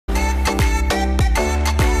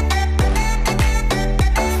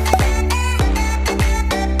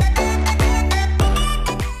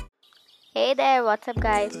Hi, what's up,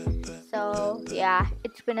 guys? So, yeah,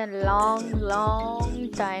 it's been a long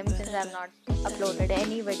time since I've not uploaded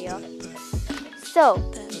any video. So,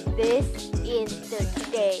 this is the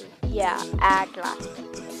day, yeah, at last.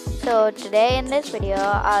 So, today in this video,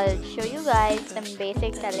 I'll show you guys some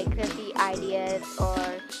basic calligraphy ideas or,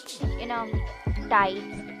 types,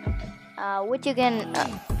 which you can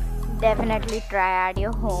definitely try at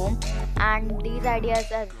your home. And these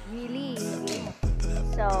ideas are really easy.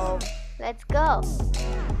 So let's go.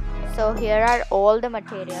 So here are all the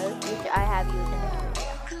materials which I have used in this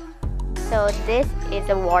video. So this is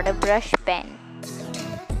a water brush pen.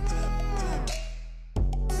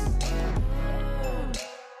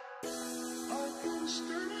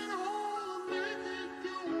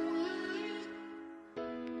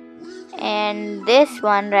 And this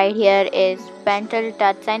one right here is Pentel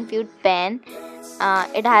Touch and Food pen.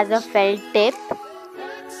 It has a felt tip.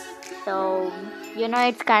 So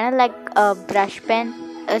it's kind of like a brush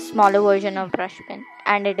pen, a smaller version of brush pen,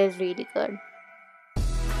 and it is really good.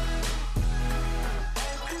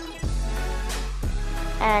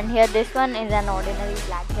 And here this one is an ordinary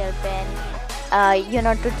black gel pen,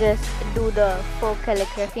 to just do the folk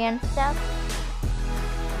calligraphy and stuff.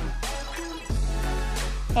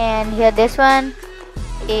 And here this one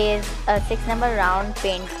is a 6-number round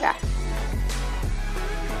paint brush.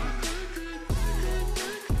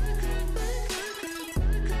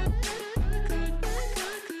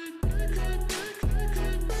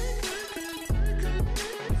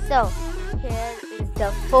 So here is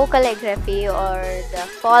the faux calligraphy or the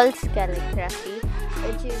false calligraphy,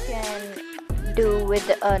 which you can do with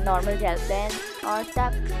a normal gel pen or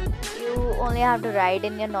stuff. You only have to write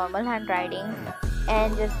in your normal handwriting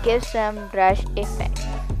and just give some brush effect,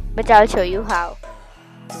 which I'll show you how.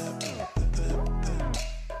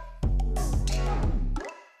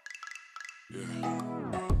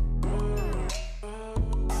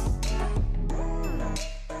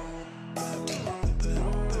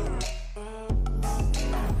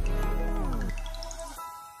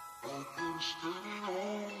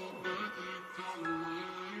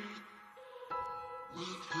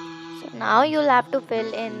 So now you'll have to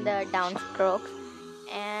fill in the downstrokes,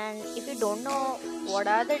 and if you don't know what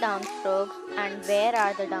are the downstrokes and where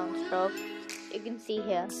are the downstrokes, you can see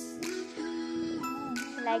here,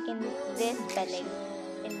 like in this spelling,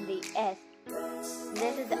 in the S,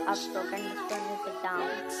 this is the upstroke and this one is the down.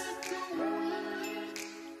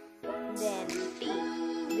 Then T,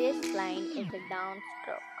 this line is the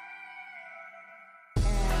downstroke, and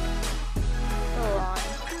so on.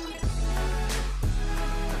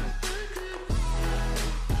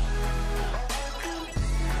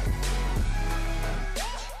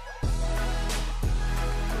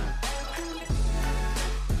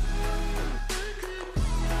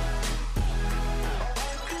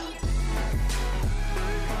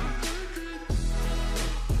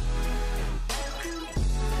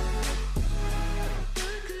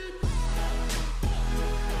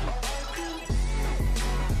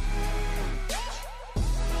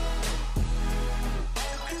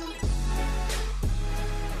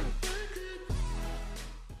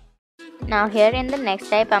 Now here in the next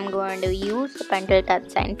type, I'm going to use the Pentel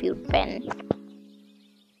Touch and Food pen.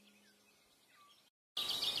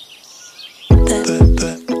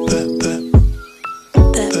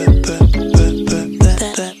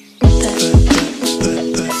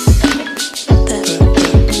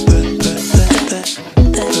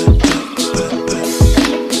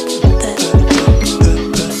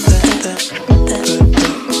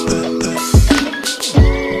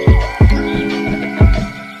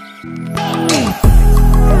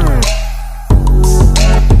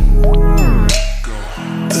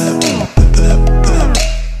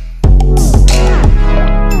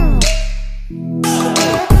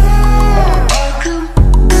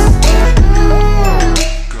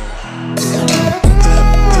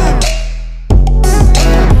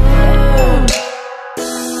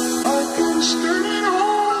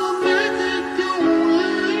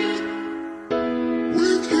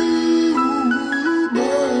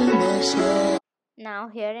 Now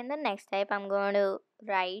here in the next type, I'm going to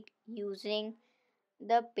write using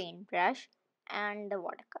the paintbrush and the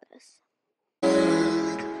watercolors.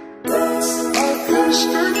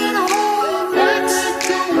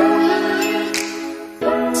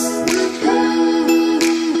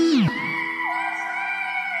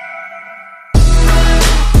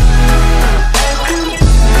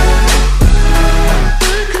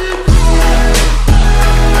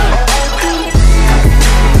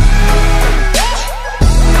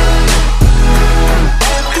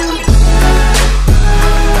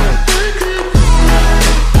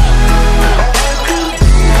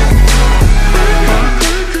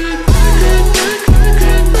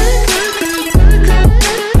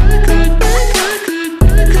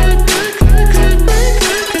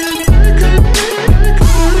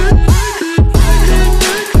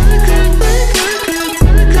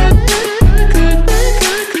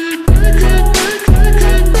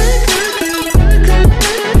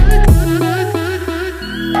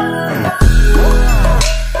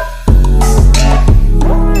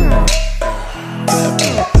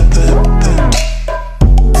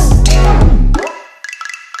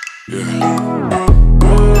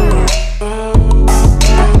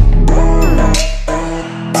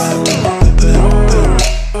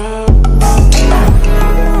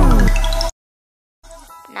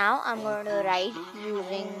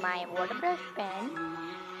 pen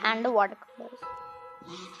and the watercolors.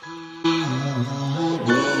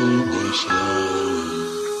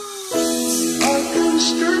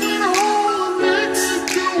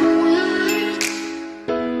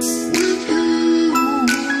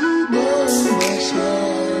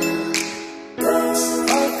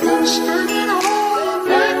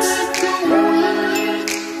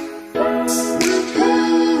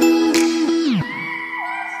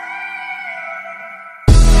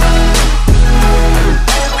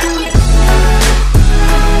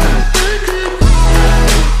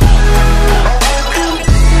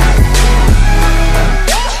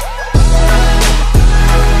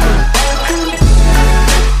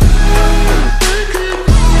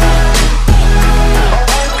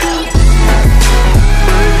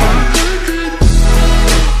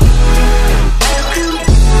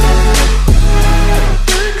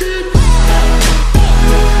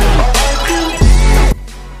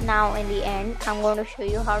 Now in the end, I'm going to show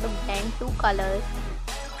you how to blend two colors,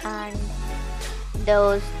 and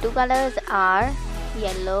those two colors are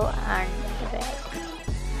yellow and red.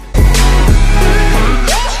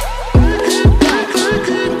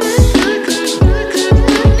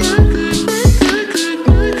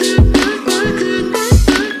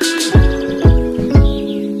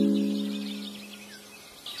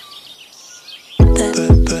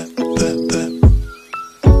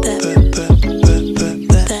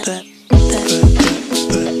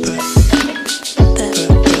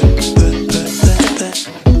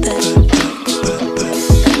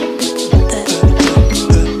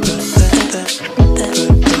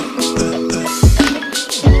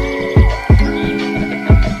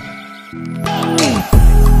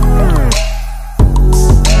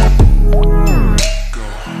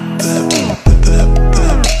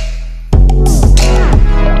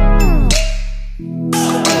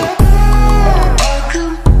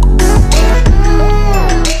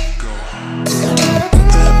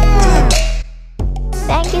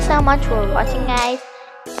 Thank you so much for watching, guys,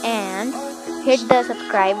 and hit the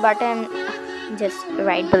subscribe button just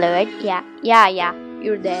right below it. Yeah,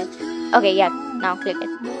 you're there. Okay, yeah, now click it.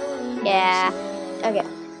 Yeah, okay.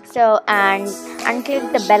 So and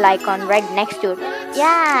click the bell icon right next to it.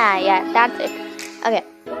 Yeah, that's it. Okay.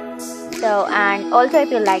 So and also,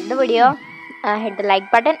 if you like the video, hit the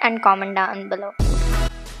like button and comment down below.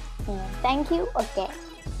 Thank you. Okay.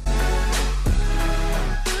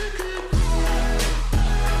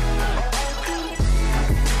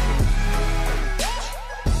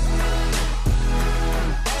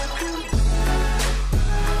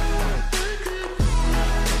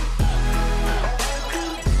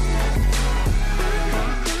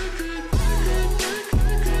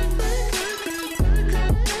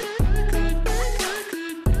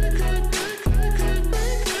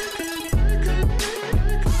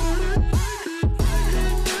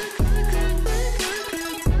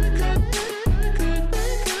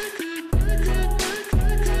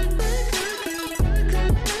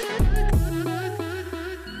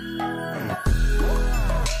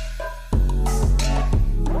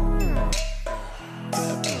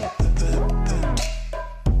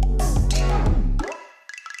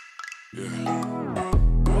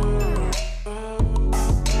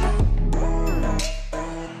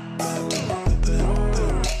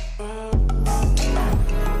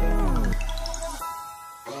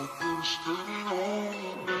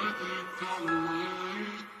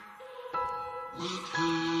 With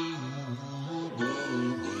you by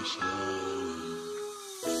my side.